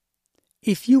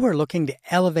If you are looking to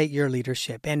elevate your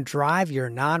leadership and drive your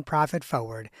nonprofit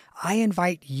forward, I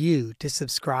invite you to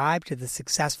subscribe to the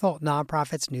Successful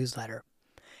Nonprofits newsletter.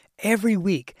 Every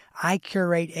week, I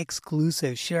curate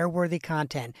exclusive, share-worthy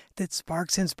content that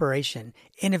sparks inspiration,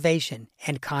 innovation,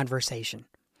 and conversation.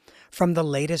 From the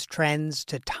latest trends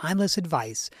to timeless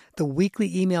advice, the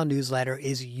weekly email newsletter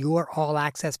is your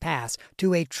all-access pass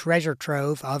to a treasure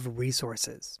trove of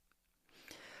resources.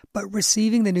 But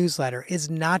receiving the newsletter is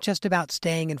not just about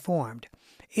staying informed.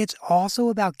 It's also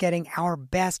about getting our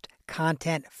best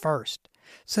content first.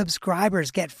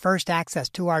 Subscribers get first access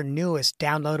to our newest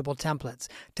downloadable templates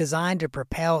designed to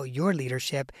propel your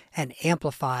leadership and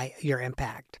amplify your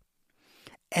impact.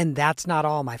 And that's not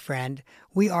all, my friend.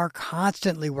 We are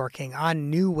constantly working on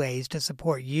new ways to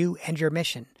support you and your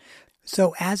mission.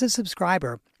 So as a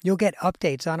subscriber, you'll get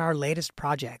updates on our latest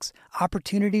projects,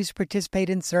 opportunities to participate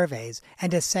in surveys,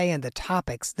 and a say in the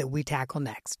topics that we tackle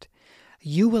next.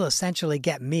 You will essentially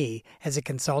get me as a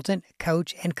consultant,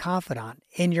 coach, and confidant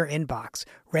in your inbox,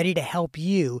 ready to help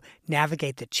you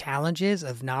navigate the challenges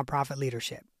of nonprofit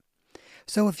leadership.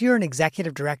 So if you're an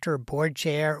executive director, board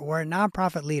chair, or a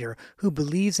nonprofit leader who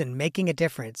believes in making a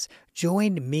difference,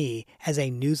 join me as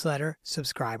a newsletter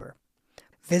subscriber.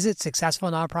 Visit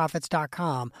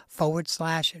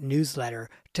successfulnonprofits.com/newsletter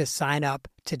to sign up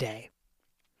today.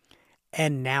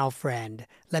 And now, friend,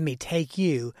 let me take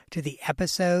you to the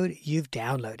episode you've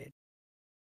downloaded.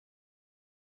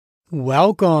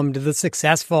 Welcome to the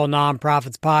Successful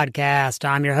Nonprofits Podcast.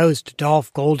 I'm your host,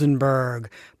 Dolph Goldenberg,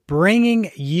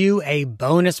 bringing you a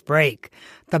bonus break.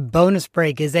 The bonus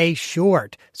break is a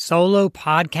short solo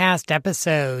podcast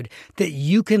episode that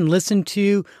you can listen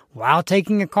to while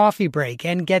taking a coffee break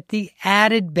and get the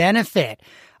added benefit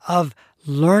of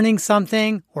learning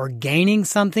something or gaining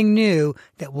something new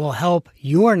that will help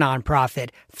your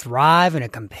nonprofit thrive in a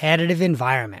competitive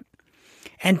environment.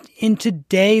 And in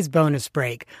today's bonus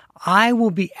break, I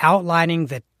will be outlining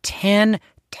the 10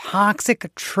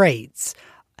 toxic traits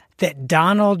that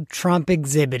Donald Trump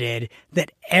exhibited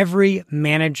that every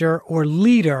manager or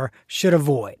leader should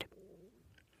avoid.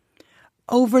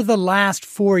 Over the last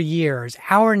 4 years,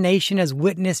 our nation has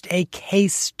witnessed a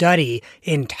case study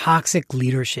in toxic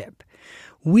leadership.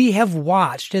 We have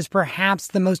watched as perhaps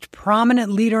the most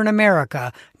prominent leader in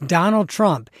America, Donald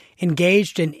Trump,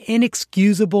 engaged in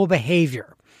inexcusable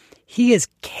behavior. He has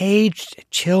caged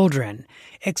children,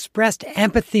 expressed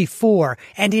empathy for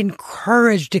and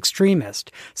encouraged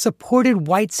extremists, supported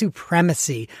white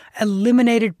supremacy,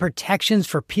 eliminated protections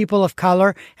for people of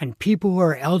color and people who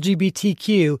are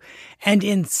LGBTQ, and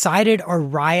incited a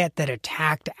riot that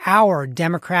attacked our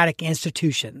democratic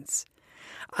institutions.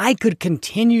 I could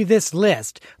continue this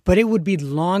list, but it would be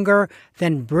longer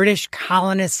than British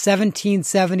colonists'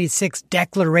 1776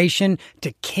 declaration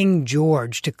to King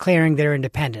George declaring their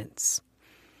independence.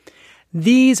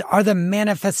 These are the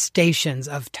manifestations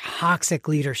of toxic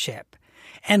leadership.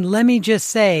 And let me just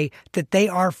say that they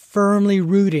are firmly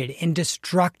rooted in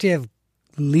destructive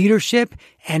leadership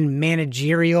and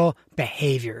managerial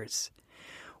behaviors.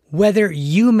 Whether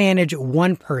you manage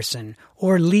one person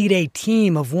or lead a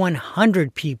team of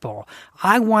 100 people,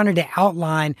 I wanted to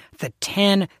outline the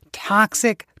 10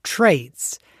 toxic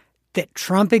traits that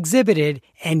Trump exhibited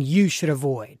and you should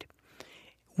avoid.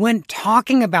 When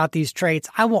talking about these traits,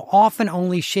 I will often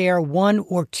only share 1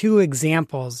 or 2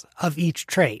 examples of each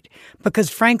trait because,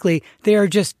 frankly, there are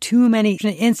just too many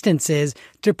instances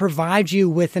to provide you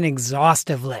with an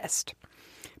exhaustive list.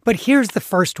 But here's the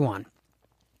first one.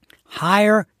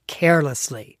 Hire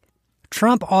carelessly.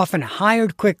 Trump often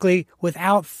hired quickly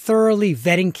without thoroughly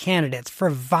vetting candidates for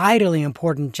vitally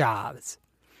important jobs.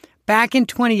 Back in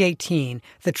 2018,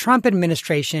 the Trump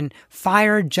administration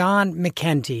fired John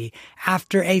McEntee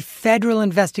after a federal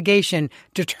investigation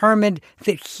determined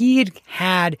that he had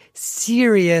had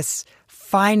serious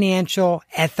financial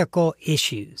ethical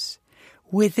issues.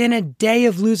 Within a day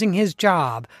of losing his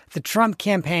job, the Trump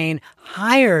campaign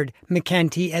hired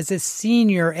McEntee as a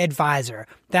senior advisor.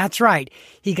 That's right,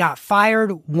 he got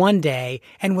fired one day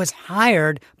and was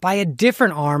hired by a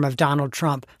different arm of Donald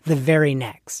Trump the very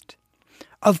next.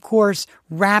 Of course,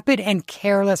 rapid and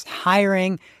careless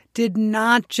hiring did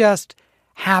not just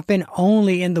happen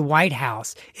only in the White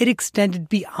House. It extended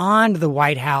beyond the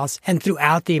White House and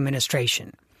throughout the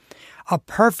administration. A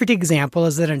perfect example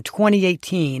is that in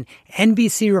 2018,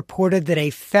 NBC reported that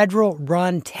a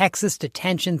federal-run Texas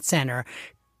detention center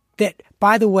that,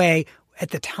 by the way, at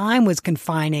the time was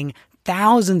confining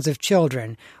thousands of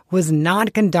children, was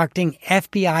not conducting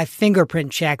FBI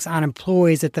fingerprint checks on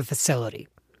employees at the facility.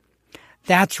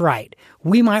 That's right.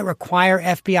 We might require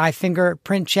FBI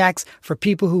fingerprint checks for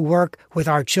people who work with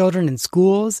our children in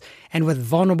schools and with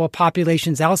vulnerable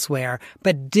populations elsewhere,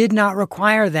 but did not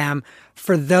require them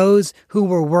for those who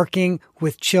were working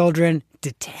with children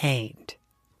detained.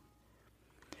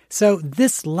 So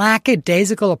this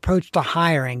lackadaisical approach to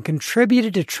hiring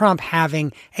contributed to Trump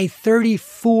having a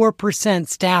 34%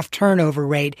 staff turnover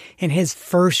rate in his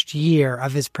first year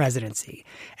of his presidency.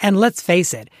 And let's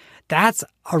face it, that's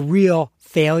a real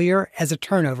failure as a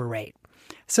turnover rate.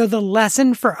 So the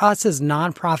lesson for us as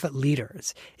nonprofit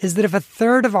leaders is that if a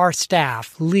third of our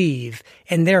staff leave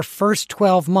in their first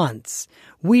 12 months,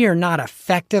 we are not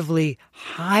effectively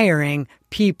hiring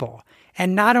people.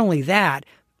 And not only that,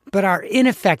 but our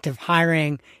ineffective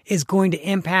hiring is going to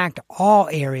impact all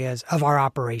areas of our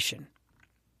operation.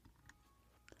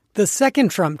 The second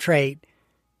Trump trait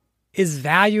is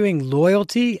valuing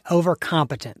loyalty over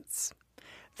competence.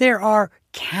 There are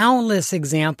countless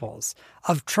examples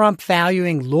of Trump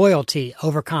valuing loyalty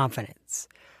over confidence.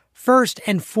 First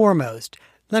and foremost,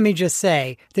 let me just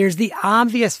say, there's the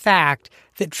obvious fact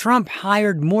that Trump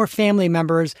hired more family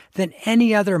members than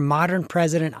any other modern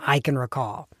president I can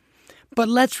recall. But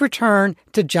let's return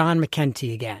to John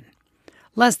McEntee again.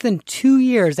 Less than 2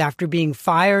 years after being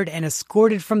fired and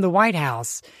escorted from the White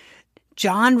House,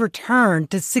 John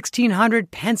returned to 1600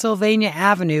 Pennsylvania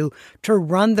Avenue to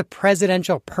run the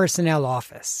Presidential Personnel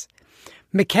Office.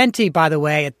 McEntee, by the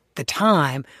way, at the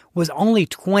time, was only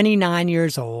 29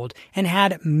 years old and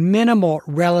had minimal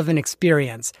relevant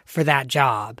experience for that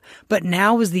job, but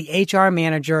now was the HR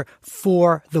manager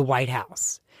for the White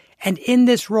House. And in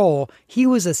this role, he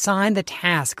was assigned the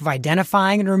task of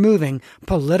identifying and removing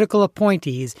political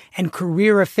appointees and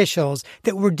career officials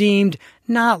that were deemed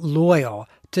not loyal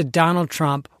to Donald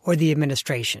Trump or the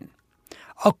administration.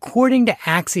 According to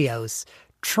Axios,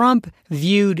 Trump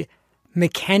viewed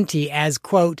McEntee as,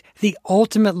 quote, the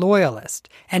ultimate loyalist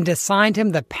and assigned him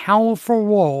the powerful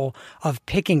role of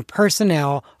picking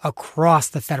personnel across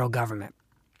the federal government.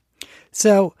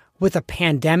 So, with a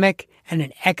pandemic and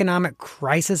an economic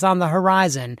crisis on the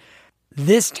horizon,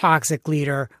 this toxic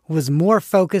leader was more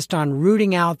focused on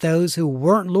rooting out those who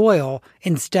weren't loyal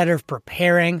instead of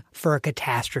preparing for a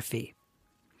catastrophe.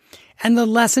 And the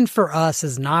lesson for us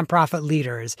as nonprofit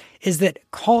leaders is that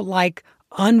cult-like,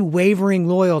 unwavering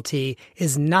loyalty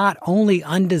is not only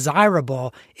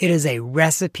undesirable, it is a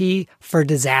recipe for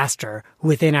disaster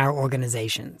within our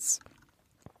organizations.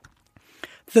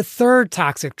 The third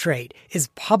toxic trait is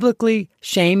publicly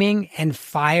shaming and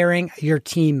firing your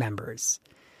team members.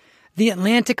 The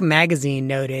Atlantic magazine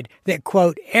noted that,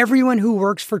 quote, everyone who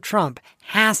works for Trump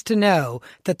has to know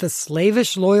that the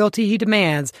slavish loyalty he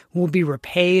demands will be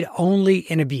repaid only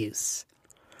in abuse.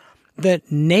 The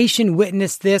nation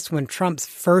witnessed this when Trump's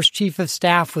first chief of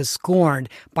staff was scorned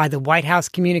by the White House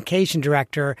communication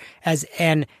director as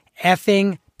an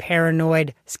effing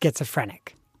paranoid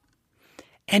schizophrenic.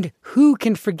 And who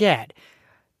can forget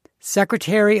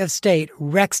Secretary of State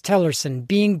Rex Tillerson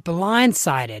being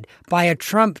blindsided by a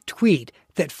Trump tweet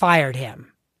that fired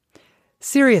him?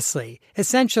 Seriously,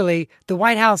 essentially, the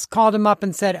White House called him up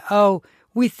and said, "Oh,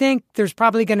 we think there's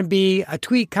probably going to be a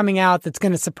tweet coming out that's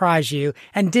going to surprise you,"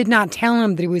 and did not tell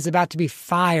him that he was about to be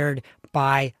fired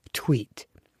by tweet.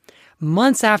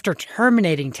 Months after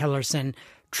terminating Tillerson,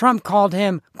 Trump called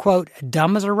him, quote,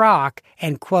 dumb as a rock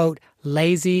and, quote,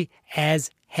 lazy as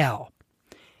hell.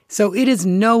 So it is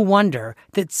no wonder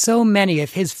that so many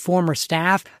of his former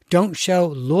staff don't show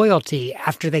loyalty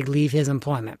after they leave his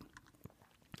employment.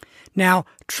 Now,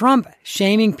 Trump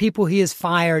shaming people he has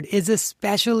fired is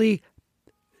especially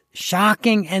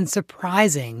shocking and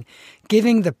surprising,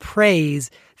 given the praise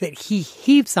that he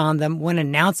heaps on them when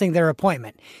announcing their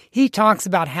appointment. He talks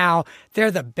about how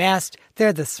they're the best,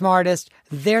 they're the smartest,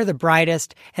 they're the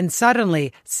brightest, and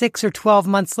suddenly 6 or 12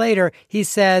 months later, he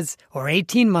says, or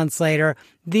 18 months later,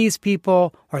 these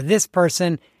people or this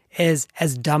person is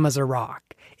as dumb as a rock.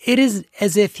 It is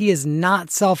as if he is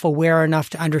not self-aware enough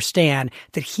to understand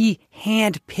that he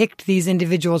handpicked these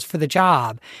individuals for the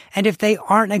job, and if they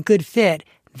aren't a good fit,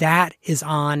 that is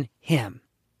on him.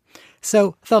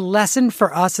 So the lesson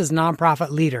for us as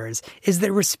nonprofit leaders is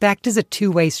that respect is a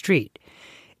two-way street.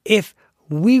 If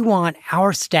we want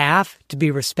our staff to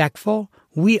be respectful,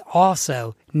 we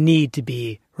also need to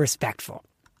be respectful.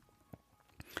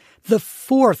 The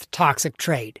fourth toxic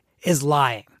trait is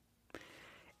lying.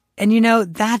 And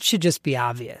that should just be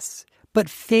obvious. But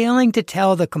failing to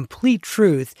tell the complete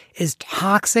truth is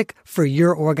toxic for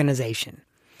your organization.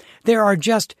 There are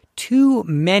just too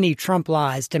many Trump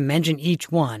lies to mention each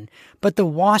one, but the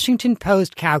Washington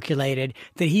Post calculated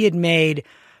that he had made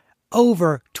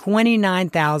over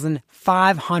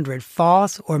 29,500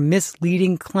 false or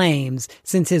misleading claims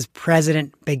since his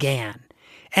president began.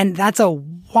 And that's a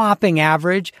whopping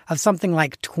average of something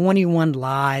like 21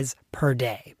 lies per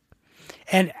day.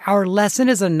 And our lesson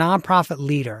as a nonprofit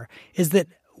leader is that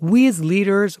we as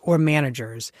leaders or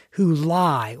managers who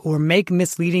lie or make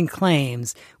misleading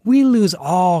claims, we lose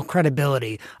all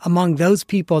credibility among those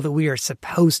people that we are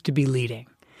supposed to be leading.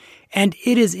 And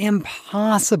it is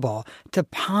impossible to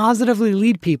positively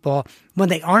lead people when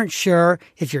they aren't sure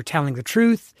if you're telling the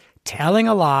truth, telling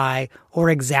a lie,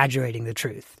 or exaggerating the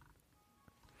truth.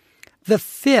 The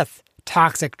fifth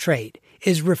toxic trait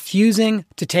is refusing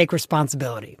to take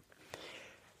responsibility.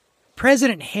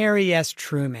 President Harry S.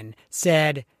 Truman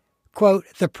said, quote,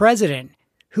 "The president,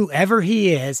 whoever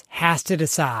he is, has to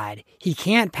decide. He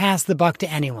can't pass the buck to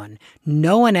anyone.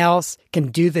 No one else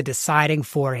can do the deciding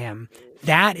for him.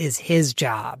 That is his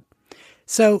job."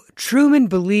 So Truman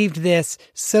believed this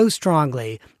so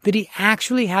strongly that he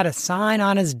actually had a sign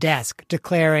on his desk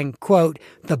declaring, quote,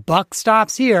 "The buck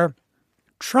stops here."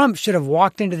 Trump should have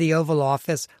walked into the Oval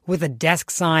Office with a desk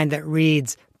sign that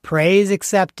reads, "Praise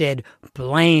accepted,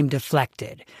 blame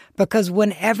deflected." Because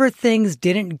whenever things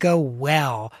didn't go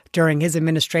well during his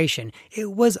administration,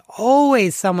 it was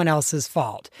always someone else's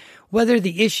fault. Whether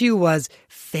the issue was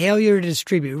failure to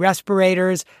distribute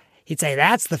respirators, he'd say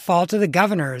that's the fault of the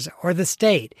governors or the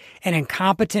state. An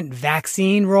incompetent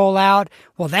vaccine rollout,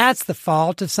 well, that's the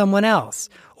fault of someone else.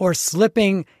 Or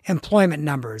slipping employment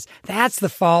numbers, that's the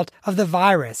fault of the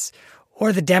virus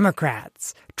or the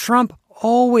Democrats. Trump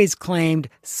always claimed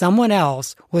someone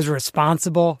else was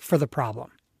responsible for the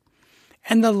problem.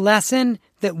 And the lesson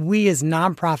that we as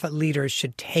nonprofit leaders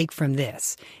should take from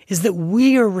this is that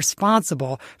we are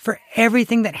responsible for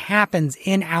everything that happens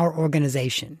in our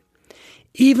organization.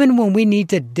 Even when we need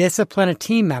to discipline a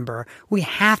team member, we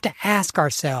have to ask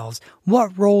ourselves,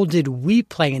 what role did we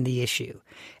play in the issue?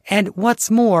 And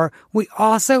what's more, we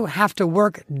also have to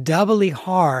work doubly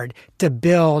hard to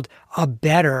build a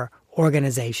better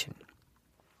organization.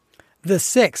 The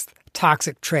sixth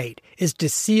toxic trait is to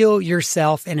seal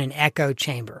yourself in an echo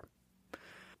chamber.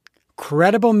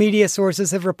 Credible media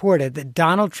sources have reported that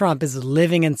Donald Trump is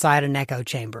living inside an echo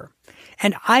chamber.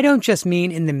 And I don't just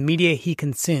mean in the media he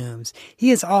consumes. He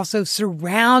has also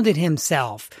surrounded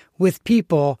himself with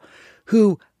people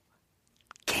who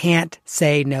can't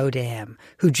say no to him,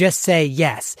 who just say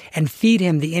yes and feed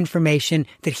him the information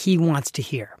that he wants to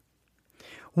hear.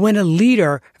 When a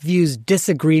leader views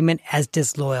disagreement as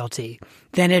disloyalty,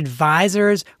 then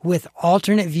advisors with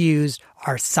alternate views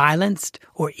are silenced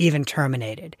or even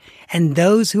terminated. And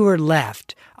those who are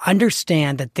left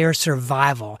understand that their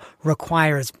survival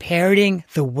requires parroting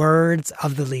the words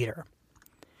of the leader.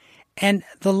 And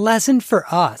the lesson for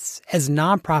us as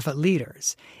nonprofit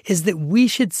leaders is that we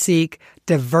should seek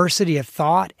diversity of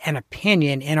thought and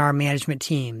opinion in our management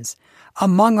teams,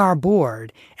 among our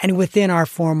board, and within our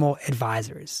formal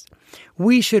advisors.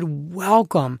 We should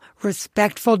welcome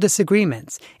respectful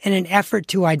disagreements in an effort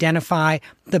to identify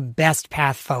the best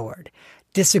path forward.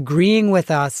 Disagreeing with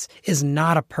us is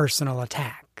not a personal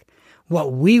attack.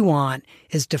 What we want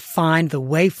is to find the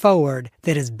way forward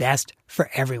that is best for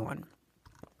everyone.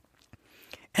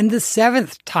 And the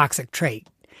seventh toxic trait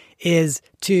is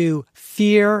to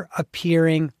fear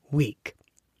appearing weak.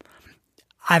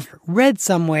 I've read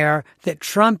somewhere that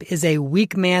Trump is a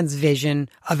weak man's vision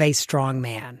of a strong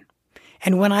man.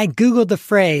 And when I Googled the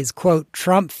phrase, quote,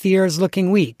 "Trump fears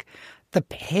looking weak," the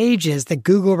pages that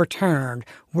Google returned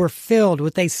were filled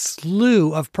with a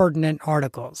slew of pertinent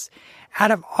articles.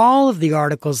 Out of all of the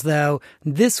articles, though,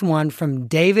 this one from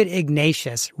David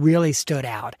Ignatius really stood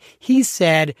out. He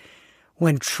said,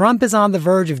 when Trump is on the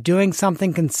verge of doing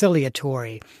something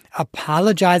conciliatory,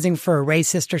 apologizing for a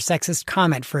racist or sexist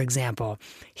comment, for example,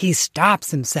 he stops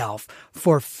himself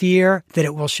for fear that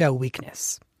it will show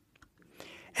weakness.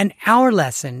 And our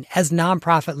lesson as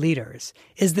nonprofit leaders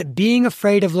is that being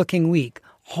afraid of looking weak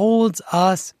holds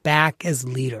us back as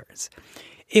leaders.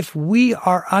 If we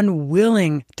are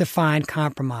unwilling to find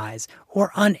compromise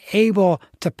or unable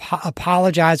to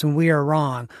apologize when we are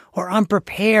wrong or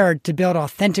unprepared to build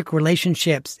authentic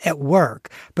relationships at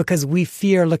work because we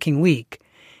fear looking weak,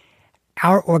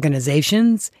 our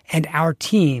organizations and our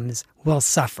teams will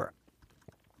suffer.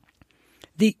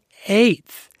 The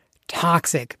eighth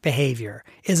toxic behavior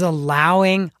is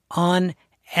allowing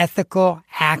unethical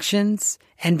actions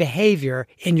and behavior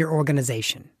in your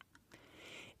organization.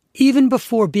 Even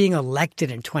before being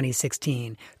elected in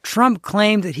 2016, Trump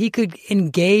claimed that he could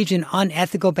engage in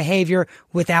unethical behavior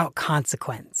without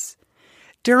consequence.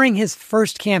 During his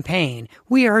first campaign,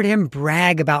 we heard him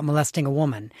brag about molesting a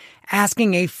woman,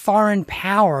 asking a foreign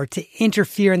power to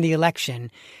interfere in the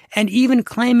election, and even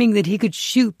claiming that he could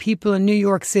shoot people in New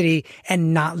York City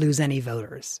and not lose any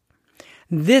voters.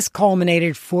 This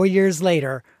culminated 4 years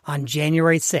later on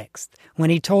January 6th,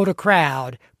 when he told a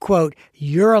crowd, quote,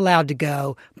 "You're allowed to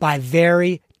go by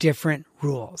very different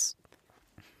rules."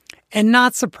 And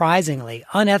not surprisingly,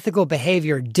 unethical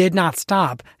behavior did not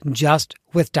stop just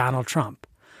with Donald Trump.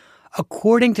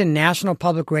 According to National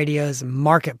Public Radio's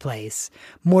Marketplace,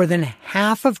 more than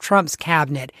half of Trump's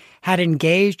cabinet had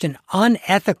engaged in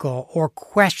unethical or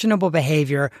questionable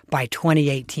behavior by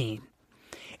 2018.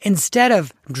 Instead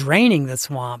of draining the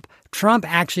swamp, Trump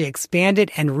actually expanded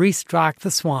and restocked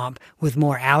the swamp with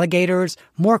more alligators,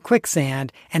 more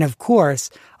quicksand, and of course,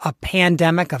 a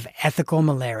pandemic of ethical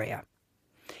malaria.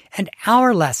 And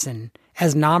our lesson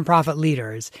as nonprofit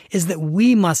leaders is that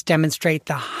we must demonstrate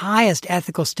the highest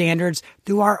ethical standards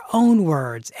through our own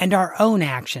words and our own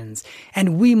actions,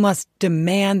 and we must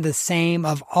demand the same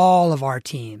of all of our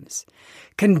teams.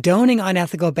 Condoning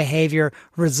unethical behavior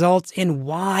results in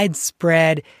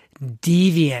widespread,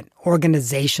 deviant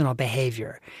organizational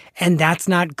behavior. And that's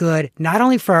not good, not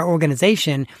only for our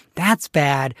organization, that's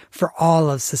bad for all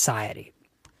of society.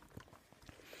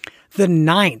 The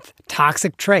ninth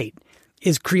toxic trait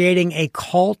is creating a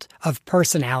cult of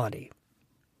personality.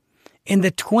 In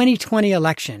the 2020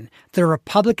 election, the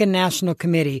Republican National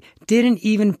Committee didn't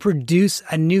even produce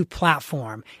a new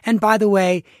platform. And by the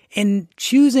way, in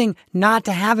choosing not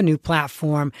to have a new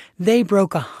platform, they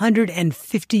broke a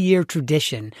 150-year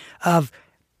tradition of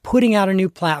putting out a new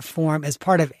platform as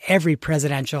part of every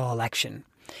presidential election.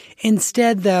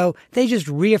 Instead, though, they just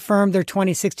reaffirmed their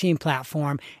 2016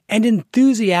 platform and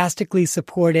enthusiastically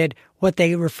supported what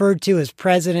they referred to as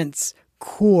president's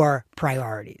core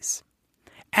priorities.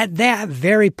 At that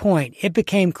very point, it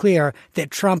became clear that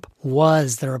Trump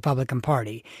was the Republican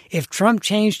Party. If Trump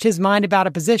changed his mind about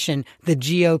a position, the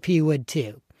GOP would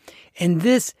too. In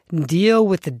this deal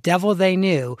with the devil they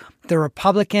knew, the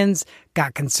Republicans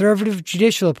got conservative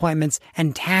judicial appointments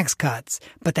and tax cuts,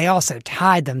 but they also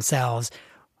tied themselves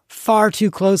far too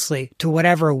closely to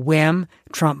whatever whim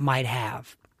Trump might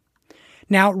have.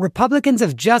 Now, Republicans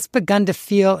have just begun to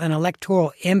feel an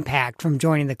electoral impact from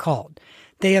joining the cult.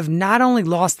 They have not only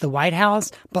lost the White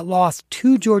House, but lost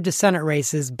 2 Georgia Senate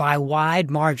races by wide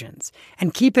margins.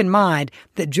 And keep in mind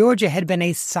that Georgia had been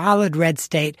a solid red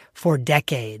state for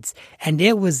decades, and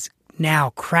it was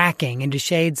now cracking into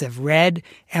shades of red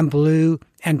and blue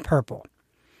and purple.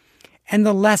 And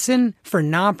the lesson for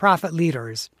nonprofit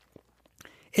leaders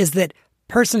is that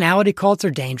personality cults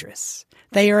are dangerous.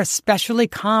 They are especially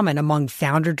common among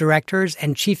founder directors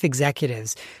and chief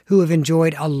executives who have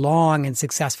enjoyed a long and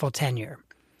successful tenure.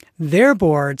 Their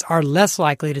boards are less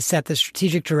likely to set the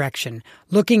strategic direction,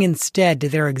 looking instead to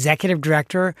their executive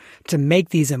director to make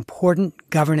these important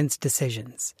governance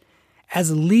decisions.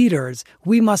 As leaders,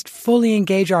 we must fully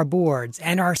engage our boards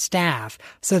and our staff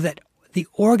so that the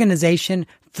organization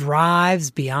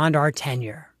thrives beyond our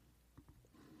tenure.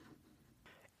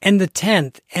 And the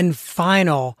 10th and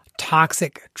final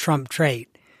toxic Trump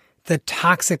trait, the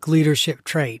toxic leadership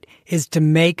trait, is to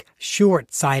make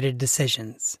short-sighted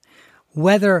decisions.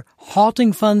 Whether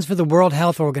halting funds for the World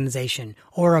Health Organization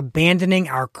or abandoning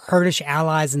our Kurdish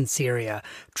allies in Syria,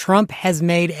 Trump has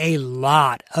made a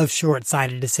lot of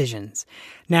short-sighted decisions.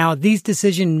 Now, these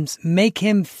decisions make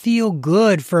him feel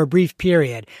good for a brief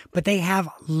period, but they have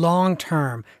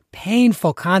long-term,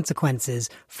 painful consequences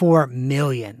for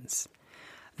millions.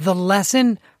 The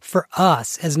lesson for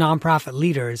us as nonprofit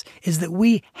leaders is that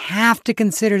we have to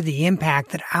consider the impact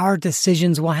that our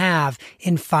decisions will have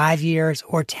in 5 years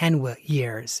or 10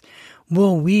 years.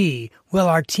 Will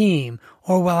our team,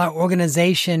 or will our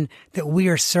organization that we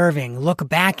are serving look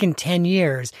back in 10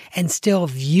 years and still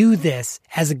view this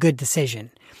as a good decision?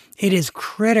 It is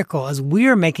critical as we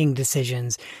are making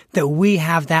decisions that we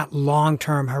have that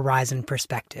long-term horizon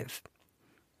perspective.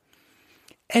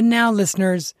 And now,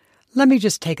 listeners, let me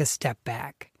just take a step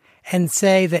back and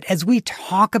say that as we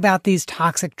talk about these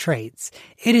toxic traits,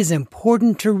 it is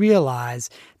important to realize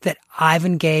that I've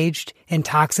engaged in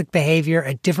toxic behavior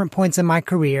at different points in my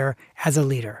career as a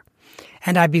leader.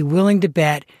 And I'd be willing to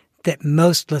bet that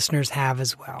most listeners have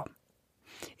as well.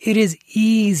 It is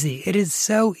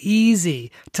so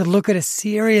easy to look at a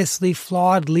seriously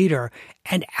flawed leader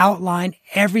and outline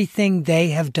everything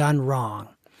they have done wrong.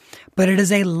 But it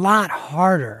is a lot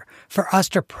harder for us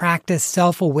to practice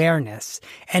self-awareness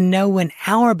and know when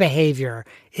our behavior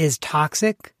is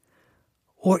toxic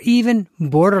or even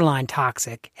borderline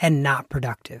toxic and not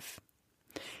productive.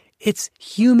 It's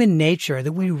human nature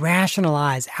that we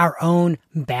rationalize our own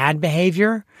bad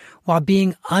behavior while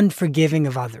being unforgiving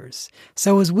of others.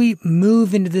 So as we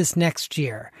move into this next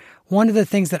year, one of the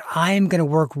things that I am going to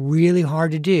work really hard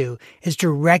to do is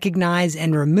to recognize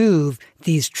and remove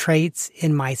these traits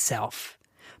in myself.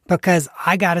 Because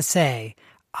I got to say,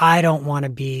 I don't want to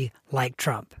be like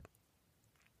Trump.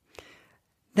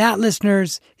 That,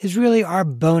 listeners, is really our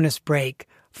bonus break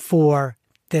for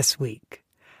this week.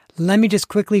 Let me just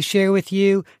quickly share with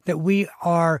you that we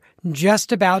are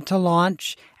just about to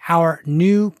launch our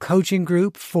new coaching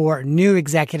group for new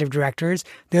executive directors.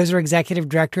 Those are executive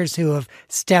directors who have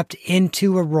stepped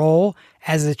into a role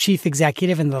as a chief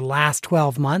executive in the last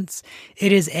 12 months.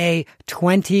 It is a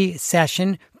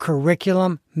 20-session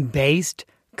curriculum-based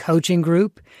coaching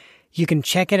group. You can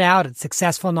check it out at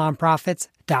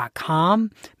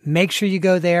successfulnonprofits.com. Make sure you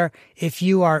go there. If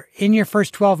you are in your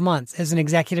first 12 months as an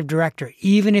executive director,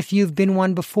 even if you've been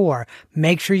one before,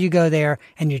 make sure you go there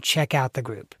and you check out the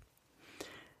group.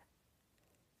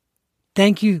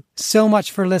 Thank you so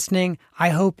much for listening. I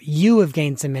hope you have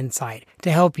gained some insight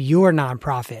to help your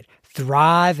nonprofit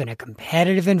thrive in a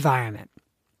competitive environment.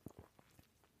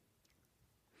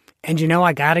 And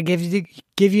I got to give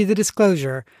you the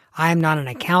disclosure. I am not an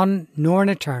accountant nor an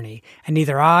attorney, and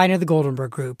neither I nor the Goldenberg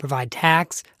Group provide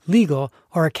tax, legal,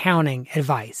 or accounting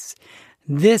advice.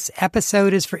 This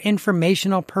episode is for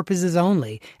informational purposes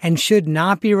only and should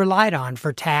not be relied on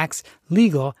for tax,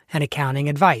 legal, and accounting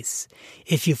advice.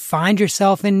 If you find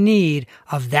yourself in need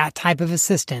of that type of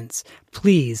assistance,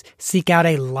 please seek out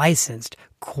a licensed,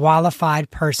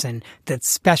 qualified person that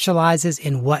specializes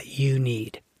in what you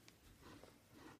need.